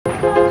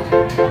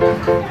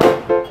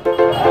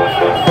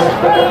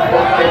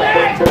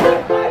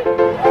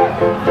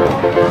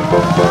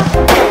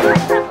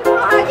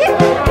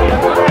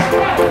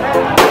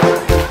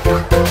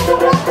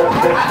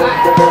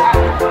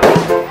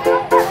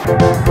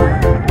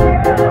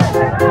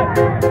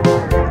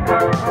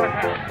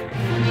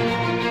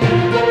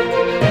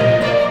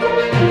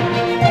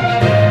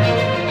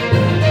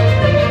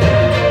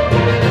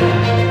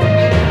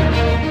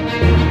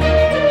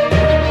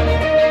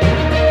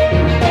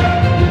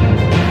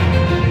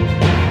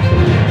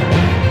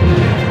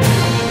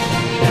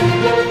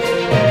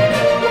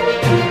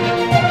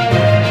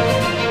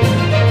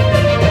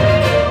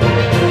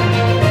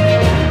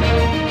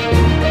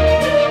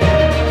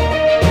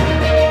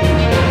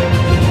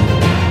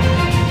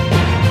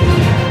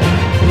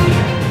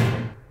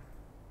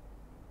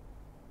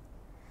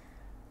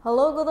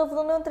Hello, good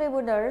afternoon,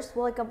 Tribuners.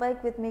 Welcome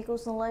back with me,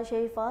 Kusnala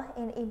Shaifa,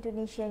 in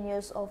Indonesia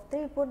News of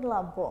Tribun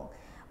Lampung.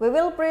 We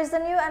will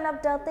present you an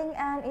updating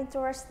and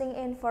interesting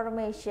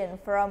information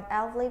from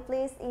every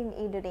place in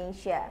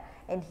Indonesia.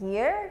 And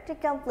here, the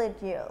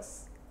complete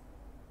news.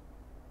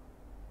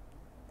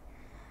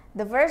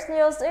 The first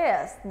news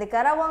is, the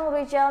Karawang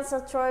region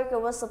church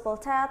was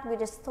pelted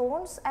with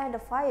stones and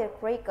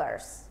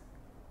firecrackers.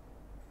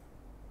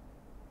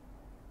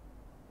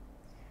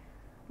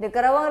 The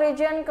Karawang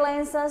region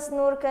Kalenses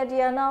Nur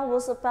Kadiana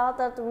was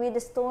pelted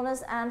with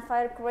stones and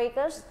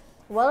firecrackers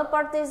while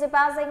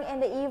participating in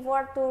the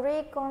effort to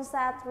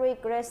reconstruct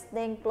Rengas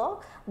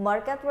Dengklok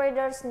market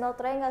traders not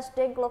Rengas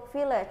Dengklok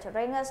village,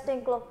 Rengas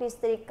Dengklok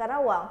district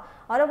Karawang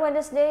on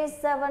Wednesday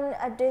 7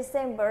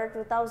 December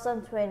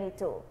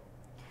 2022.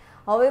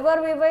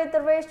 However, with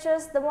the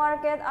reaches, the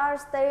market are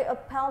still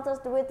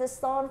pelted with the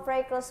stone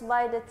crackers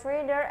by the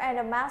trader and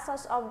the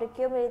members of the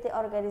community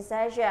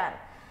organization.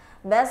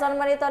 Based on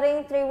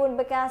monitoring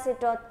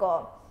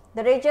tribunbekasi.com,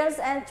 the regions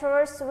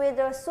enters with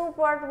the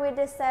support with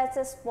the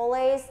state's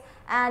police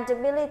and the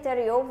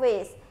military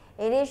office.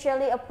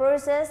 Initially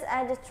approaches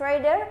and the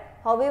trader,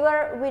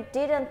 however, we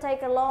didn't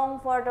take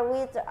long for the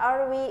with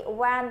RV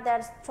when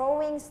they're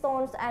throwing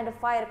stones and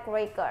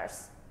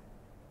firecrackers.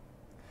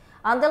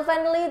 Until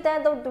finally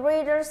that the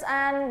traders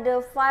and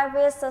the 5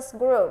 business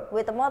group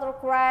with the motor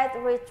crowd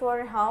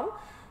returned home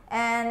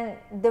and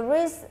the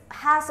risk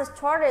has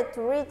started to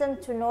return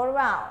to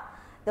normal.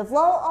 The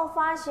flow of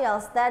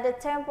vessels that the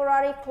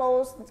temporary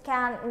closed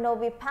can now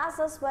be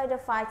passed by the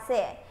fight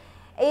sea.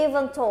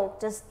 Even though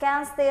the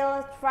can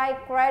still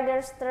strike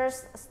riders,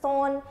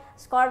 stone,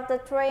 scarred the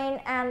train,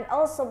 and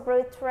also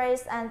brought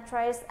trace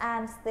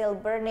and still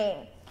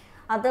burning.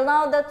 Until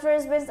now, the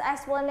Tribun's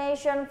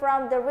explanation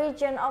from the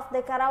region of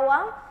the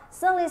Karawang,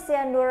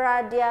 Selisia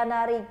Nura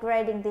Diana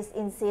regarding this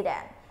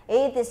incident.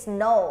 It is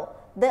known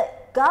the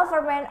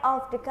government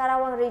of the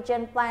Karawang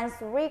region plans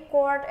to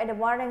record and the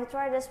morning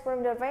traders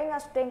from the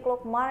Rengas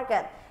Dengklok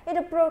market in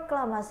the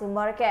Proklamasi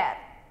market.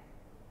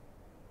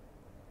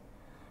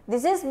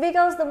 This is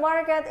because the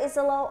market is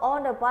allowed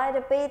owned by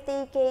the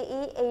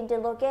PTKE and the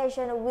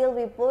location will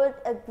be put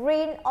a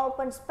green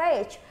open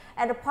space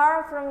and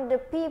apart from the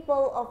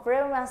people of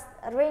Rengas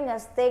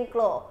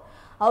Dengklok.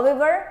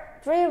 However,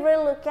 3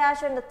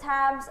 relocation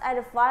attempts at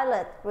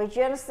Violet,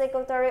 Region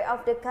Secretary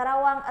of the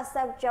Karawang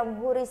Asep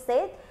Jamhuri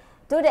said,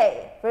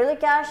 today,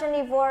 relocation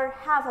effort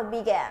have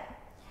begun.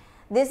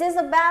 This is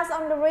based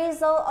on the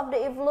result of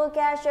the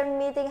evaluation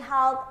meeting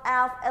held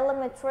at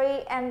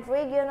Elementary and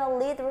Regional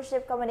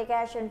Leadership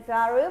Communication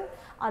Forum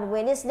on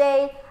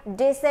Wednesday,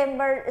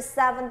 December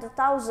 7,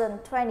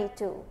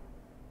 2022.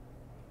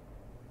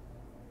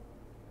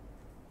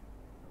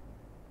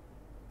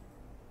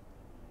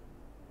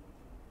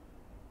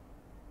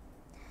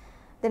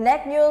 The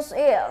next news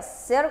is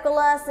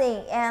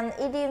circulating and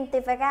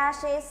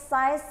identification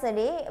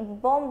city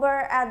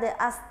bomber at the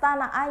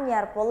Astana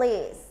Anyar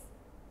police.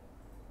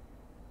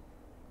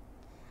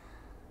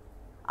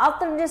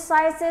 After the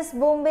decisive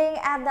bombing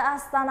at the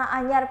Astana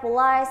Anyar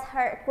police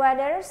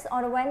headquarters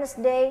on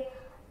Wednesday,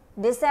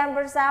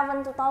 December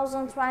 7,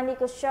 2020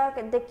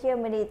 shocked the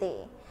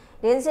community.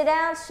 The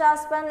incident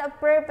suspended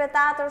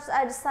perpetrators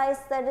at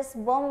decised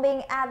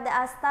bombing at the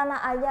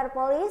Astana Anyar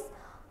police.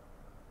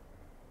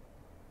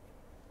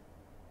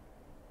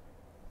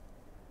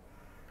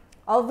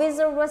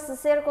 Officer was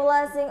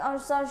circulating on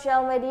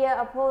social media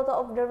a photo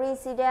of the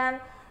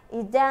resident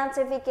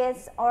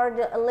identificates or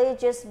the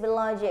alleged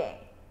belonging.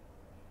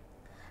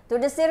 To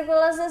the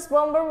circulation,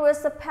 bomber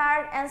was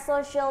appeared on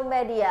social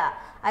media.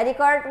 ID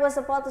card was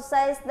supposed to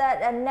say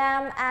that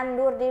Nam and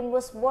Nurdin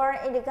was born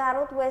in the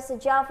Garut, West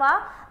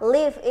Java,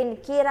 live in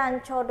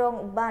Kiran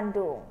Chodong,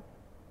 Bandung.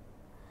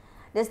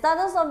 The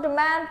status of the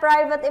man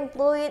private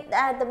employee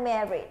at the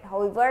married.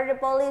 However, the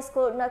police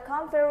could not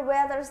confirm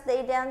whether the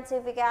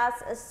identified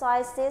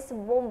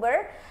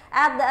bomber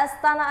at the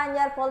Astana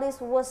Anyar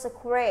police was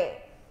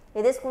correct.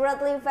 It is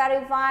currently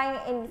verifying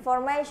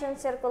information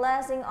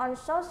circulating on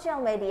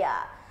social media,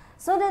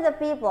 so that the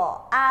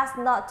people ask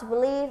not to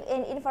believe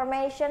in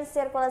information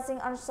circulating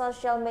on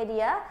social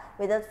media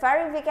without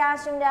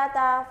verification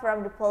data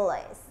from the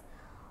police.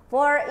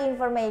 For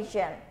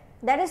information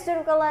that is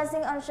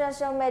circulating on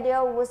social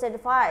media, was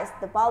advised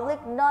the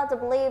public not to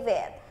believe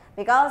it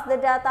because the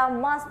data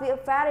must be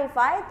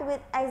verified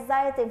with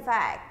exact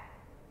fact.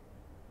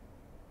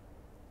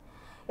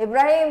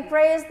 Ibrahim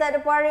prays that the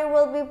party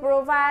will be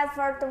provided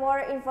for more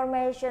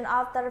information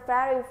after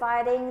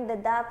verifying the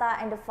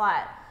data in the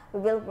file. We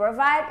will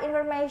provide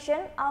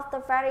information after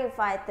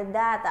verifying the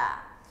data.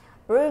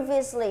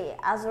 Previously,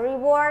 as a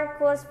report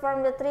quotes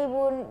from the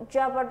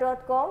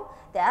Tribun.java.com,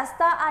 the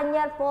Astana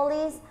Anyar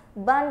police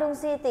Bandung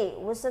City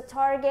was the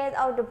target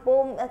of the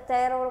bomb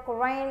terror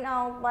carried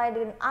out by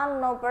the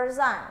unknown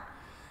person.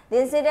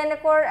 The incident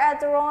occurred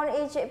at around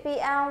 8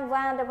 p.m.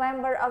 when the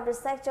members of the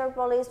sector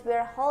police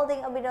were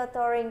holding a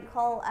monitoring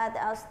call at the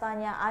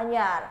Astana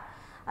Anyar.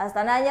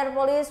 Astana Anyar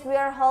police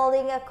were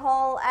holding a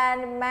call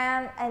and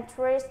man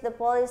entered the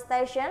police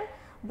station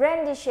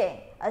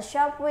brandishing a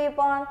sharp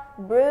weapon,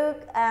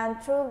 broke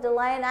and threw the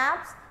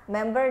lineups.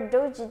 Member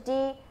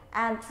Dojdi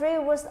and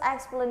Tribun's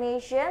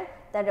explanation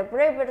that the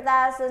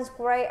perpetrators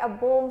create a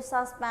boom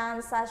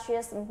suspense such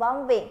as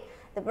bombing.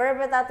 The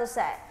perpetrator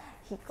said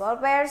he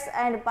cooperates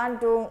and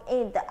Bandung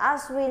in the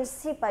Aswin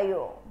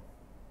Sipayo.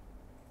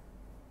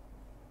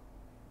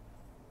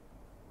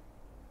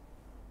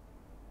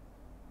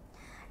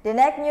 The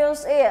next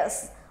news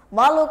is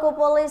Maluku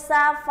Police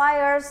Staff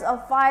fires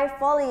 5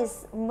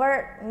 police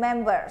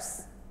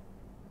members.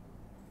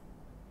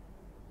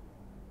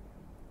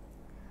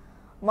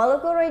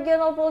 Maluku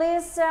Regional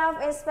Police Staff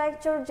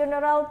Inspector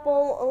General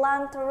Paul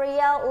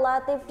Lantaria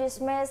Latif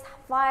dismissed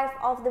 5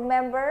 of the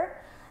members.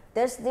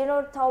 This in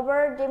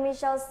October, the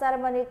initial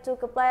ceremony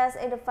took place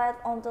in the fight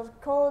on the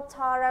cold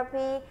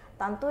therapy,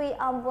 Tantui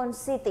Ambon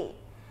City.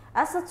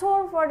 As a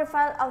tool for the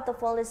fight of the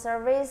police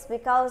service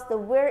because they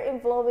were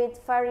involved with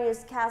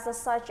various cases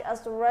such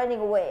as running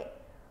away,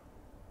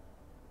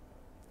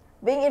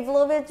 being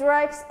involved with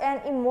drugs and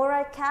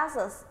immoral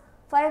cases.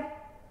 5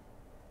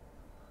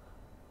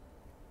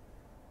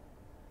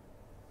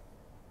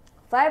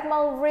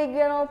 Maluku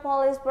regional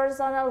police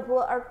personnel who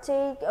are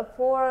taking a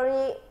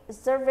poorly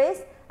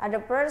service are the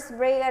first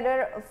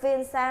Brigadier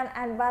Vincent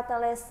and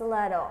Batale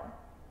Selado.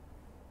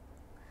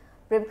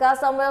 Bribka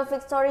Samuel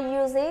Victory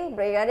Yuzi,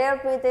 Brigadier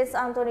Pritis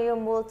Antonio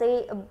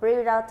Multi,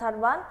 Brigadier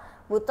Tarban,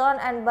 Buton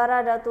and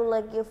Baradatu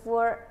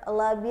Lagifur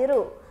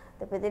Labiru.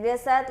 The PTD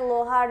said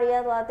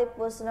Lohariat Latif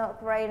was not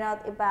crying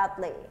out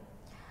badly.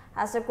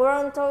 As the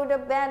current told the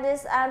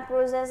bandits and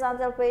process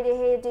until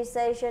PDH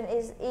decision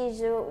is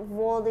issued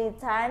volley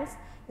times,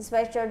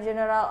 Inspector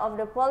General of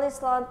the Police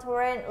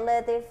Lantaran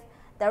Latif,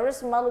 there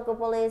is Maluku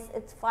Police,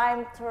 its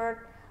 5th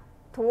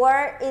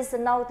tour is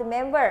now the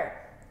member.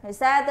 He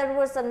said there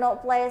was no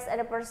place and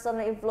a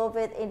person involved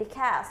in the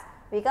case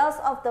because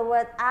of the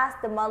word as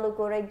the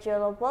Maluku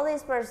Regional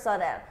Police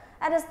personnel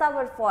and the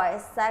stubborn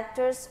voice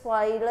sectors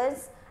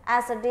violence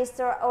as a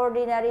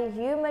extraordinary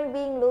human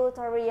being.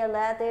 Lutheria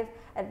Latif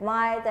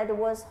admired that it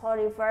was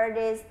Holy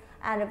Verdes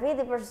and the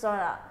PD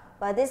personnel,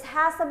 but this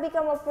has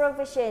become a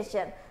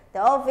profession. The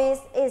office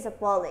is a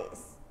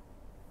police.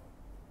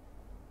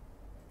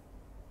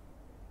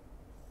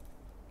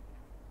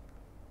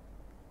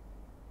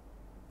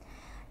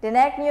 The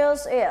next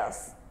news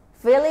is,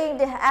 feeling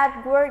the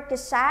at-work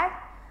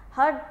sack,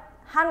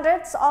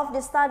 hundreds of the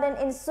students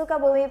in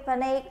Sukabumi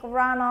panic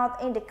ran out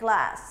in the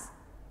class.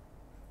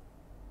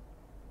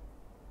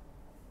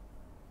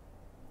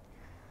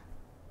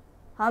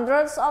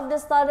 Hundreds of the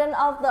students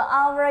of the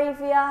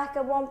Alrevia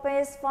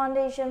Kabompes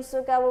Foundation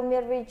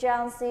Sukabumi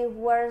Regency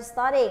were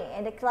studying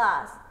in the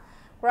class.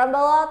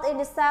 Crumbled in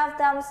the staff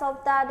dams of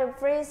the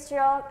free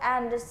shock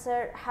and the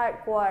third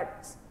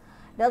headquarters.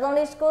 Not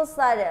only school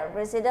students,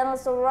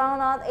 residents also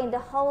ran out in the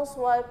house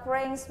while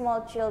crying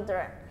small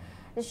children.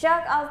 The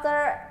shock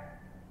after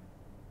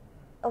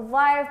a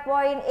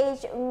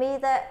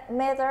 5.8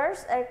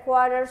 meters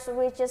headquarters,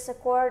 which is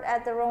occurred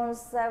at around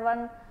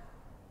 7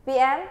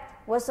 p.m.,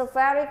 was so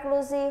very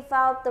closely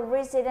felt the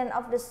resident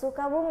of the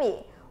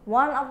Sukabumi.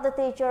 One of the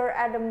teachers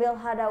at the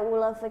Milhada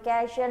Ula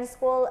Vacation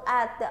School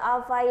at the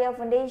Alfaya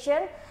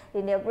Foundation,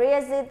 in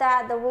the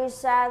that the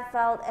which had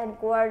felt and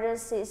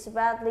quarters is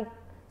badly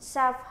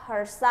saved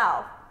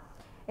herself,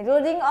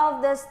 including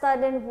of the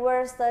students who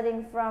were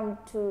studying from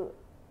to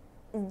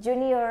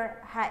junior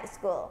high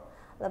school.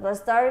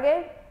 Lepas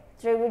target,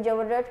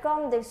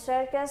 Tribun.com, the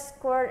circus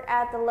scored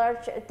at the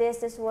large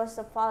distance was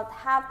about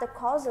half the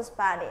causes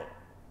panic.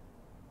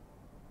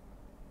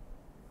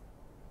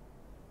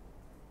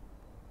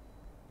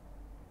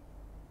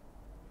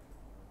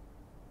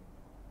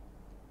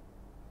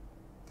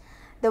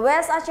 The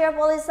West Aceh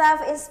Police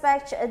Staff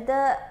inspect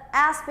the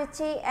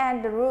SPT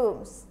and the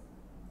rooms.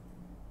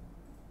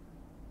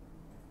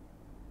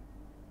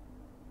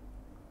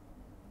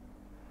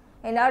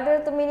 In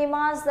order to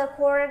minimize the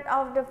threat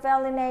of the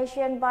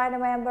violation by the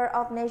member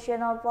of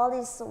National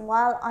Police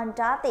while on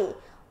duty,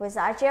 West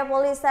Aceh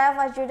Police Staff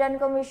Adjutant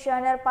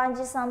Commissioner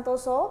Panji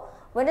Santoso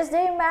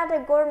Wednesday met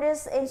the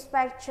Gorgeous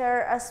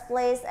Inspector as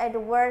placed at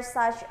work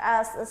such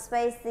as a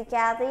space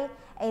security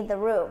in the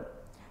room.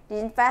 The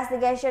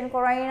investigation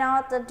carried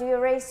out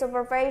during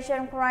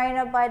supervision carried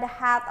out by the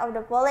head of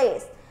the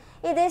police.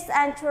 It is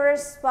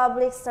ensures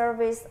public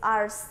service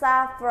are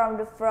staff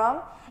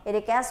from in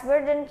the case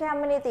burden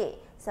community,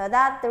 so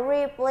that the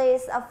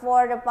replace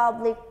for the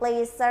public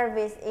place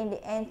service in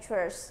the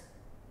interest.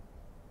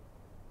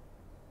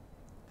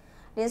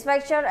 The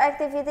inspection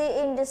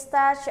activity in the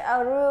stage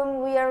room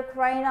were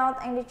carried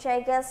out in the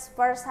checkers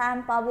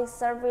first-hand public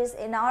service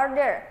in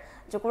order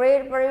to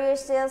create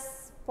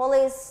previous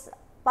police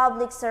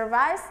public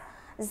service,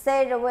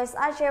 said the West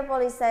Aceh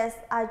Police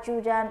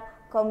Adjutant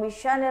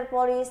Commissioner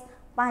Police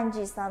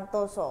Panji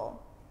Santoso.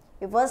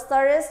 It was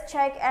Thursday's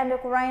check and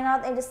carried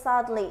out in the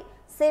Sadly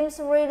seems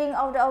reading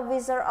of the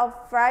officer of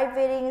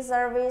providing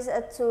service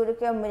to the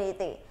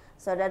community,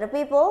 so that the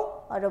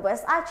people of the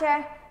West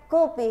Aceh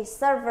could be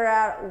served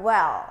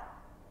well.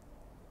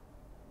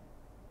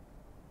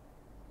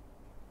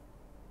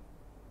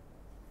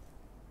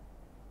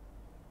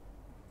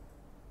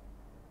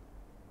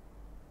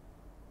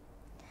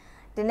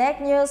 The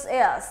next news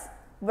is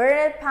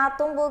burned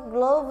Patumbak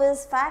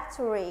gloves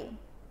factory.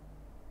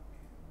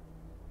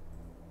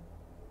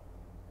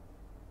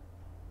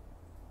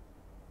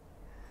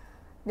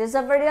 The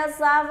civilians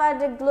served at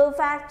the glove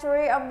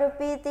factory of the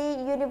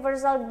PT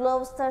Universal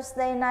Gloves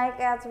Thursday night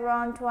at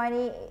around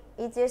 20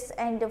 east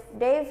end of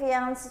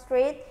Devian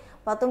Street,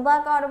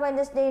 Patumbak on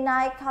Wednesday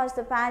night caused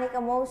a panic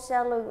amongst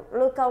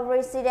local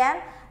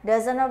residents.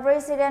 Dozens of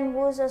residents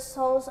who the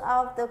source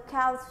of the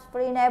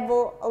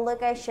questionable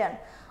location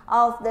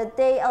of the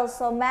day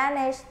also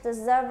managed to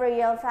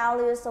several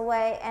values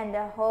away and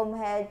the home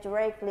had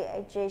directly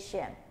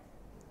adjacent.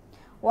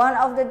 One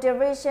of the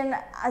division,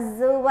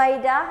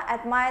 Zubaida,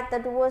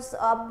 admitted was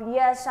of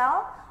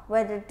Yasal,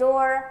 where the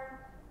door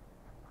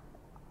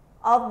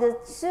of the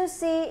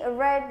Susi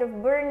read the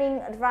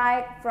burning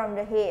right from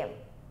the him.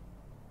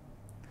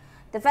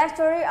 The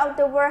factory of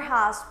the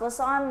warehouse was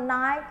on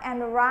night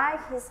and right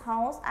his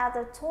house at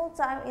the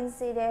two-time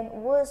incident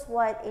was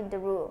white in the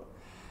room.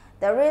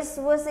 The risk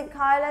was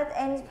called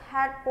and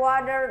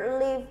headquarters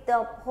leave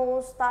the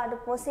post that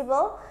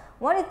possible.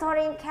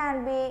 Monitoring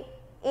can be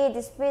it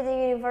is the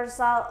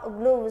Universal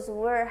Gloves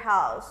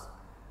warehouse.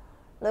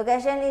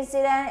 Location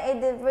incident in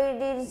the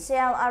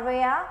residential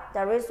area.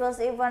 The risk was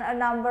even a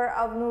number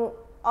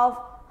of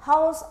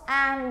house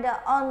and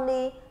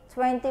only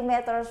 20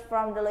 meters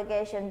from the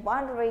location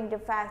boundary the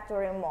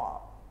factory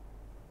mall.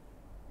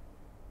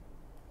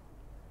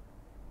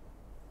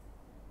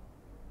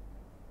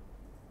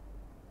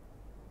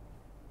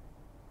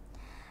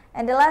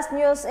 And the last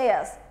news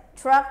is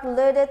truck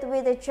loaded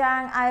with the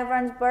junk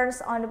iron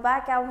burns on the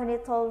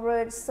Bakauheni toll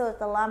road south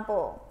to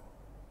Lampung.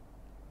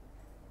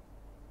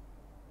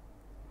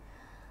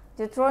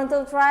 The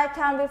Toronto truck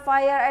can be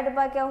fired at the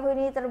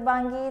Bakauheni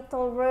Terbangi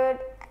toll road,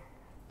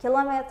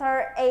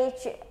 kilometer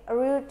H,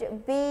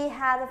 route B,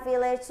 Hat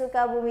Village,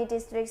 Sukabumi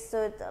district,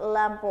 south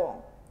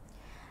Lampung.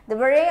 The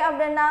burning of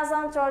the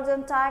Nasan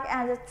Trojan truck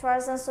and the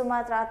Trojan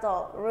Sumatra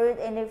toll route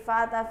in the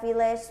Fata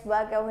village,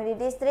 Bakauheni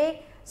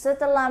district, south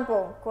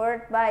Lampung,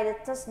 occurred by the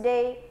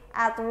Thursday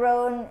at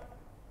around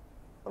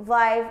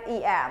 5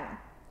 am.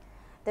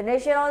 The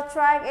national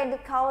track in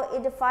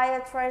the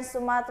fire Trans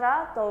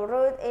Sumatra toll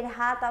road in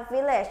Hatta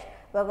village,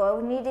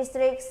 Bakauheni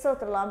district,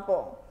 south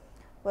Lampung,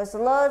 was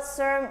load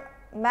served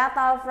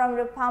metal from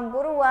the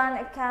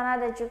Pamburuan,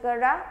 Canada,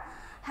 Jakarta,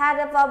 had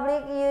a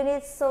public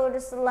unit so the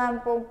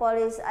Lampung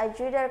Police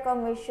Adjutant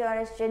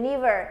Commissioner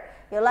Geneva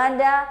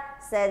Yolanda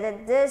said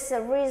that this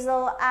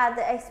result at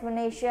the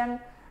explanation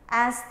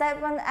and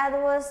Stephen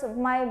Edwards,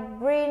 my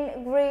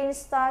green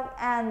stock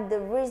and the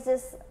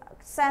Regis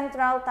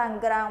Central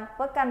Tangerang,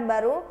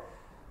 Pekanbaru,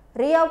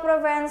 Riau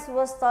Province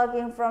was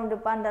talking from the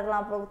Bandar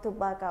Lampung to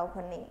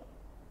Bakauheni.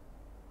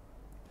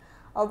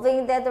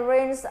 Hoping that the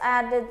range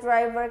at the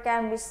driver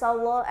can be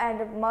solo and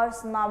the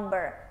most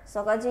number.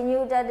 So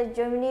continue that the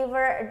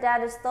Geneva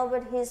that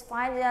stopped his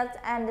finance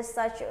and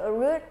such a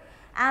route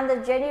and the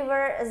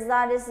Geneva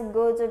that is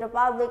go to the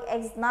public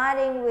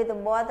igniting with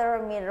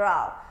water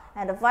mineral.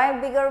 And the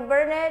find bigger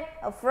burned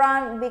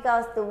front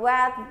because the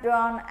wet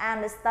drawn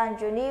and the stand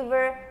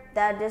Geneva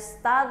that the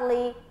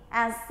Studley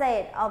and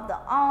set of the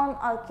on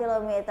a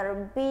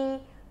kilometer B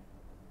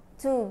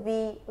to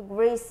be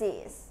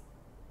graces.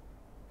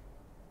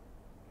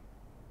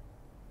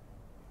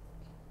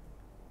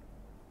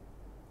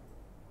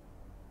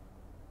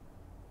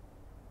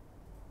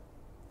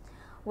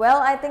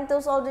 Well, I think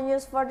those all the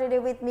news for today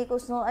with me,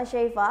 Kusnul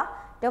Ashaifa.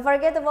 Don't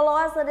forget to follow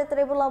us at the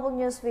Tribun Lampung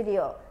News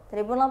video,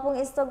 Tribun Lampung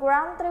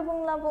Instagram,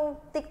 Tribun Lampung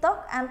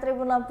TikTok, and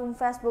Tribun Lampung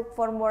Facebook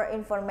for more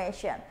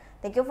information.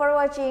 Thank you for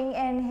watching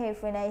and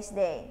have a nice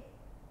day.